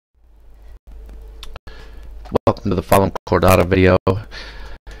welcome to the Phylum Chordata video.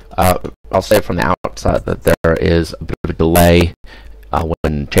 I'll say from the outset that there is a bit of a delay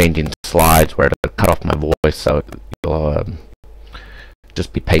when changing slides where to cut off my voice, so you'll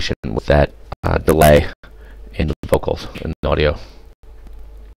just be patient with that delay in the vocals and the audio.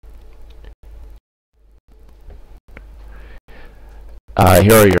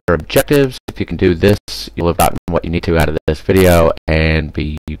 Here are your objectives. If you can do this, you'll have gotten what you need to out of this video and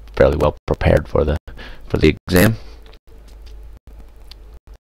be fairly well prepared for the exam.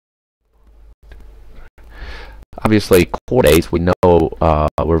 Obviously, chordates, we know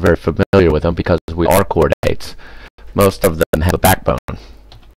we're very familiar with them because we are chordates. Most of them have a backbone.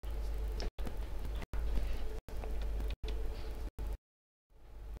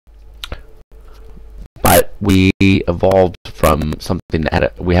 But we evolved from something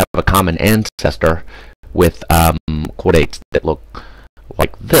that we have a common ancestor with chordates that look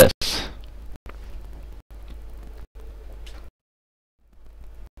like this.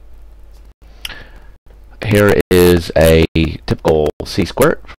 Here is a typical sea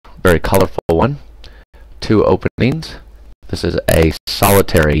squirt, very colorful one. Two openings. This is a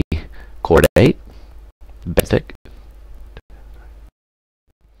solitary chordate, benthic.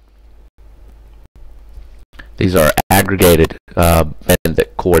 These are aggregated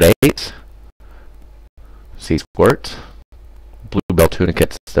benthic chordates, sea squirts, bluebell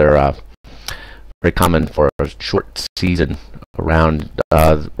tunicates. They're very common for a short season around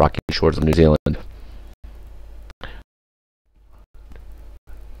the rocky shores of New Zealand.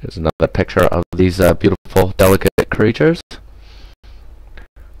 Here's another picture of these beautiful, delicate creatures.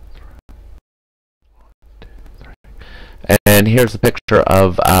 And here's a picture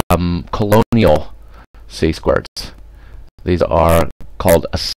of colonial sea squirts. These are called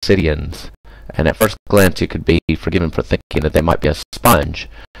ascidians, and at first glance you could be forgiven for thinking that they might be a sponge,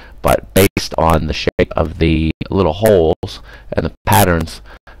 but based on the shape of the little holes and the patterns,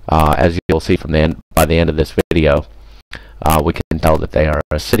 as you'll see from by the end of this video, we can tell that they are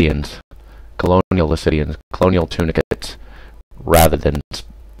ascidians, colonial tunicates, rather than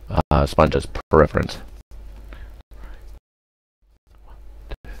sponges per reference.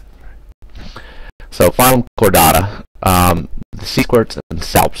 So, Phylum Chordata, the sea squirts and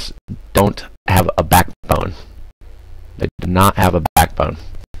salps don't have a backbone. They do not have a backbone.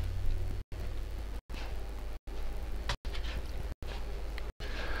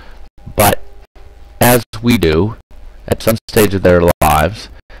 But, as we do, at some stage of their lives,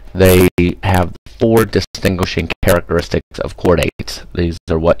 they have 4 distinguishing characteristics of chordates. These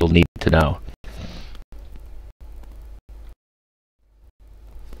are what you'll need to know.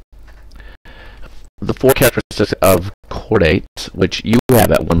 The 4 characteristics of chordates, which you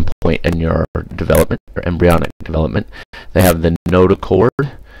have at one point in your development, or embryonic development, they have the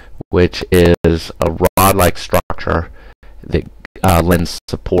notochord, which is a rod-like structure that lends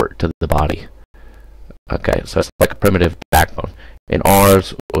support to the body. Okay, so it's like a primitive backbone. In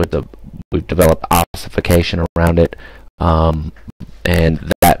ours, we've developed ossification around it, and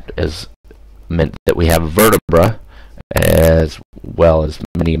that is meant that we have vertebra as well as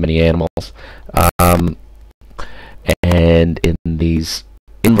many animals. And in these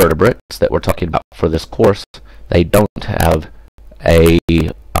invertebrates that we're talking about for this course, they don't have a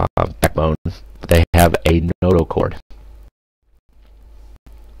backbone, but they have a notochord.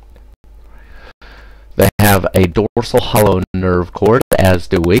 They have a dorsal hollow nerve cord, as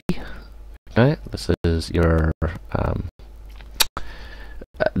do we. Okay, this is your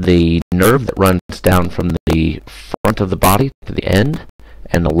the nerve that runs down from the front of the body to the end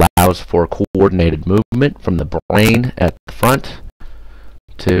and allows for coordinated movement from the brain at the front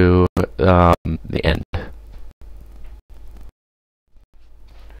to the end.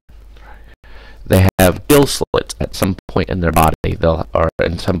 They have gill slits at some point in their body, or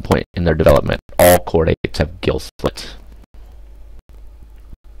at some point in their development. All chordates have gill slits.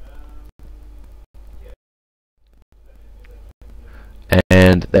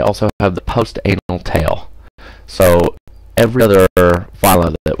 And they also have the post-anal tail. So every other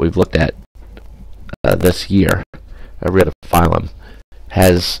phylum that we've looked at this year, every other phylum,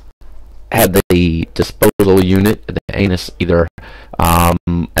 has had the disposal unit, the anus, either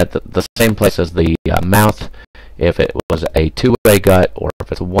at the same place as the mouth. If it was a two-way gut, or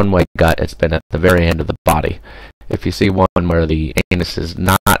if it's a one-way gut, it's been at the very end of the body. If you see one where the anus is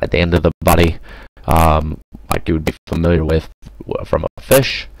not at the end of the body, like you would be familiar with from a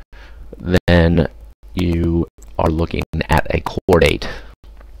fish, then you are looking at a chordate.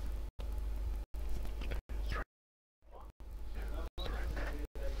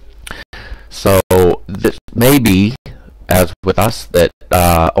 So this may be, as with us, that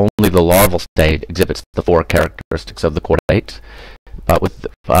only the larval stage exhibits the 4 characteristics of the chordates, but with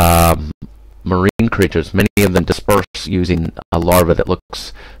marine creatures, many of them disperse using a larva that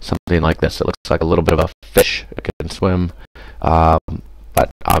looks something like this. It looks like a little bit of a fish. It can swim,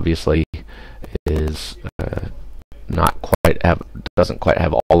 but obviously is doesn't quite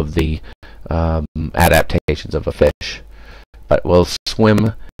have all of the adaptations of a fish. But will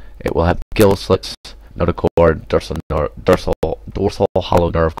swim. It will have gill slits, notochord, dorsal hollow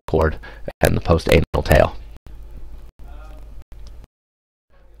nerve cord, and the post-anal tail.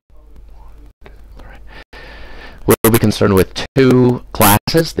 We'll be concerned with 2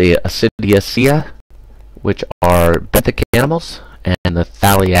 classes, the Acidiacea, which are benthic animals, and the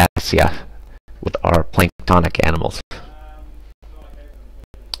Thaliacea, which are planktonic animals.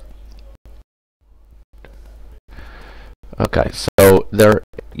 Okay, so there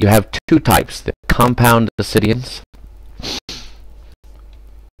you have 2 types, the compound ascidians.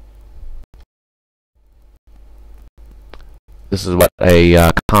 This is what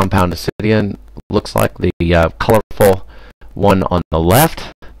a compound ascidian looks like, the colorful one on the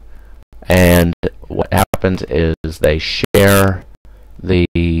left, and what happens is they share the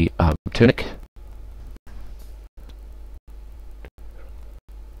tunic.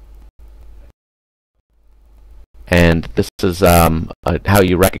 And this is how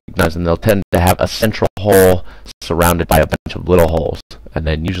you recognize them. They'll tend to have a central hole surrounded by a bunch of little holes, and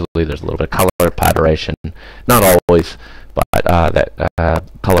then usually there's a little bit of color patternation, not always, but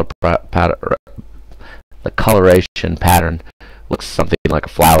the coloration pattern looks something like a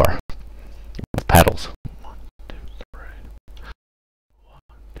flower with petals.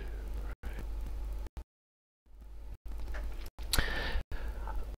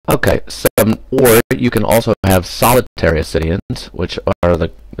 Okay, or you can also have solitary ascidians, which are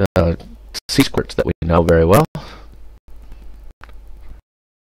the sea squirts that we know very well.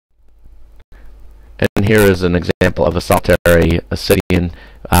 And here is an example of a solitary ascidian,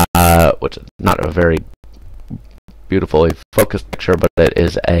 which is not a very beautifully focused picture, but it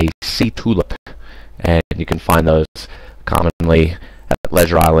is a sea tulip, and you can find those commonly at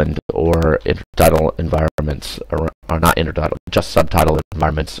Leisure Island or intertidal environments, or not intertidal, just subtidal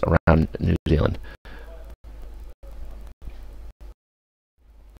environments around New Zealand.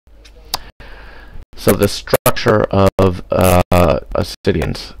 So the structure of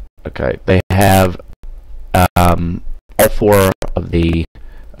ascidians, okay, they have all 4 of the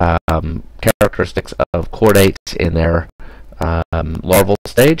characteristics of chordates in their larval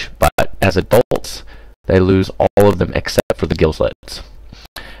stage, but as adults they lose all of them except for the gill slits.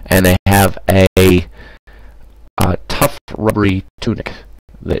 And they have a tough rubbery tunic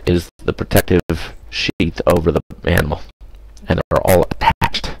that is the protective sheath over the animal, and they're all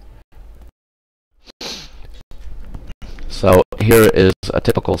attached. So here is a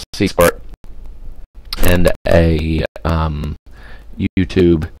typical sea squirt and a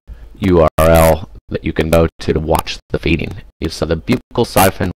YouTube URL that you can go to watch the feeding. So the buccal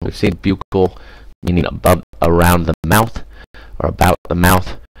siphon, we've seen buccal meaning around the mouth or about the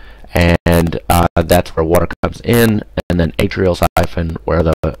mouth, and that's where water comes in, and then atrial siphon where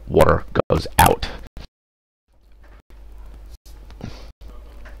the water goes out.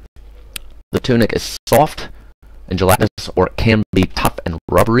 The tunic is soft and gelatinous, or it can be tough and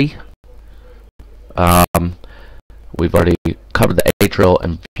rubbery. We've already covered the atrial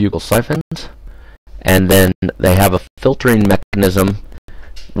and buccal siphons, and then they have a filtering mechanism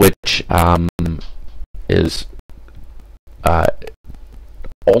which is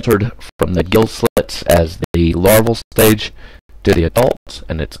altered from the gill slits as the larval stage to the adults,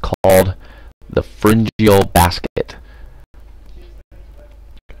 and it's called the pharyngeal basket.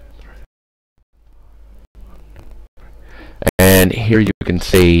 And here you can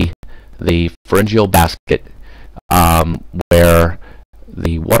see the pharyngeal basket, where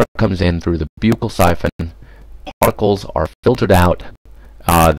the water comes in through the buccal siphon, particles are filtered out.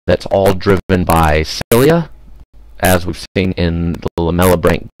 That's all driven by cilia, as we've seen in the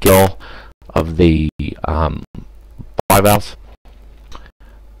lamellibranch gill of the bivalves,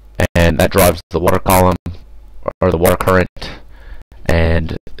 and that drives the water column or the water current,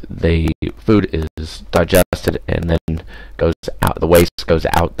 and the food is digested and then goes out. The waste goes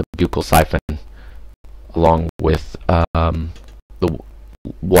out the buccal siphon along with the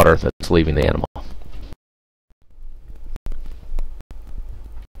water that's leaving the animal.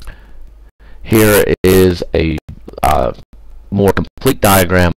 Here is a more complete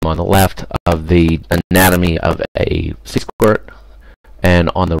diagram on the left of the anatomy of a sea squirt, and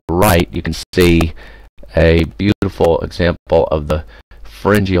on the right you can see a beautiful example of the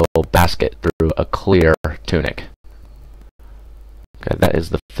pharyngeal basket through a clear tunic. Okay, that is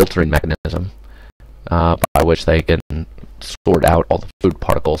the filtering mechanism by which they can sort out all the food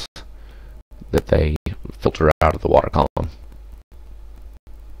particles that they filter out of the water column.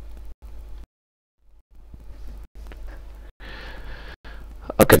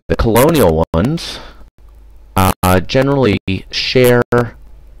 Okay, the colonial ones generally share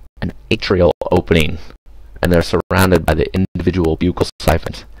an atrial opening, and they're surrounded by the individual buccal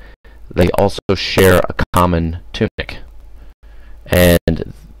siphons. They also share a common tunic,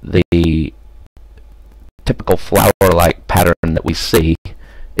 and the typical flower-like pattern that we see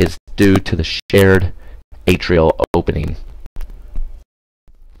is due to the shared atrial opening.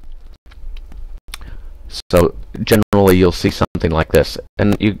 So generally you'll see something like this,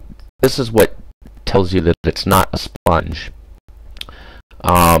 and this is what tells you that it's not a sponge.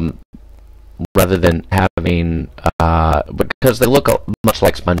 Rather than having, because they look much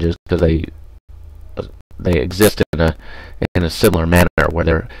like sponges, because they exist in a similar manner where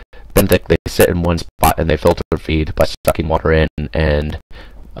they're benthic. They sit in one spot and they filter feed by sucking water in and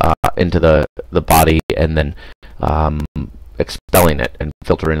into the body, and then expelling it and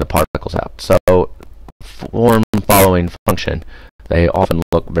filtering the particles out. So form following function, they often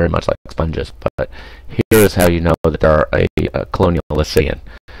look very much like sponges. But here is how you know that they're a colonial Lycian.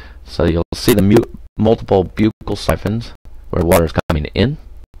 So you'll see the multiple buccal siphons where water is coming in,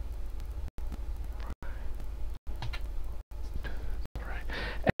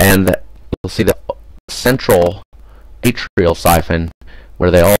 and you'll see the central atrial siphon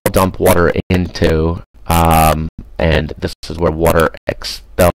where they all dump water into, and this is where water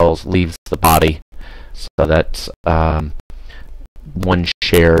expels, leaves the body. So that's one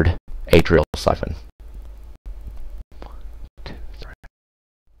shared atrial siphon.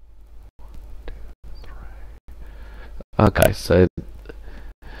 Okay, so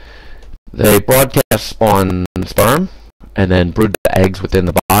they broadcast spawn sperm and then brood the eggs within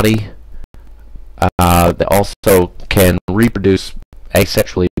the body. They also can reproduce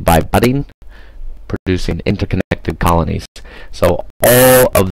asexually by budding, producing interconnected colonies. So all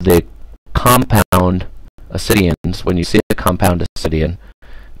of the compound ascidians, when you see a compound ascidian,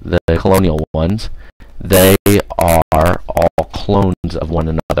 the colonial ones, they are all clones of one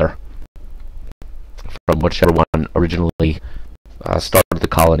another from whichever one originally started the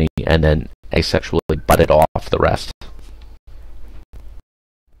colony and then asexually budded off the rest.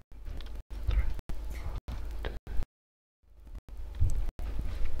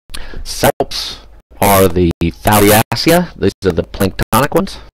 Salps are the Thaliacea. These are the planktonic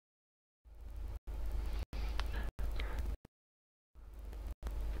ones.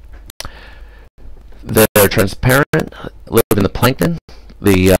 They're transparent, live in the plankton.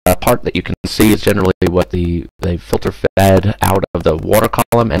 The part that you can see is generally what they filter fed out of the water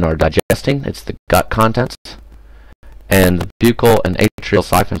column and are digesting. It's the gut contents. And the buccal and atrial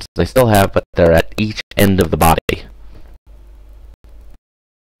siphons they still have, but they're at each end of the body.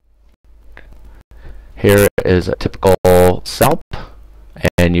 Here is a typical salp,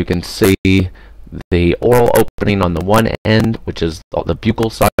 and you can see the oral opening on the one end, which is the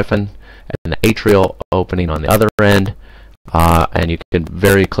buccal siphon, and the atrial opening on the other end. And you can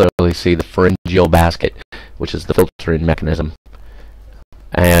very clearly see the pharyngeal basket, which is the filtering mechanism,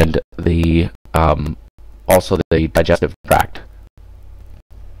 and the also the digestive tract.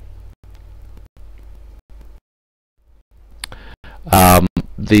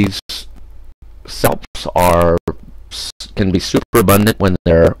 These salps can be super abundant when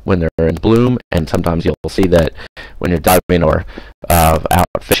they're in bloom, and sometimes you'll see that when you're diving or out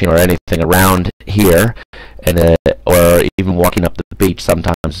fishing or anything around here, and or even walking up the beach,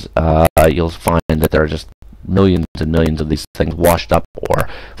 sometimes you'll find that there are just millions and millions of these things washed up or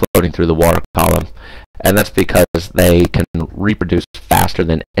floating through the water column, and that's because they can reproduce faster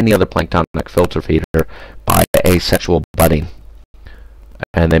than any other planktonic filter feeder by asexual budding.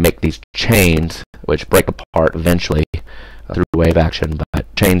 And they make these chains which break apart eventually through wave action,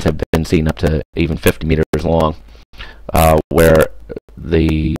 but chains have been seen up to even 50 meters long, where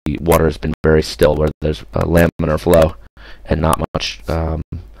the water has been very still, where there's a laminar flow and not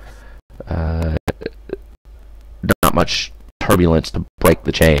much turbulence to break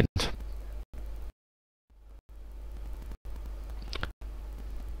the chains.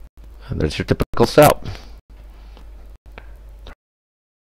 And there's your typical salp.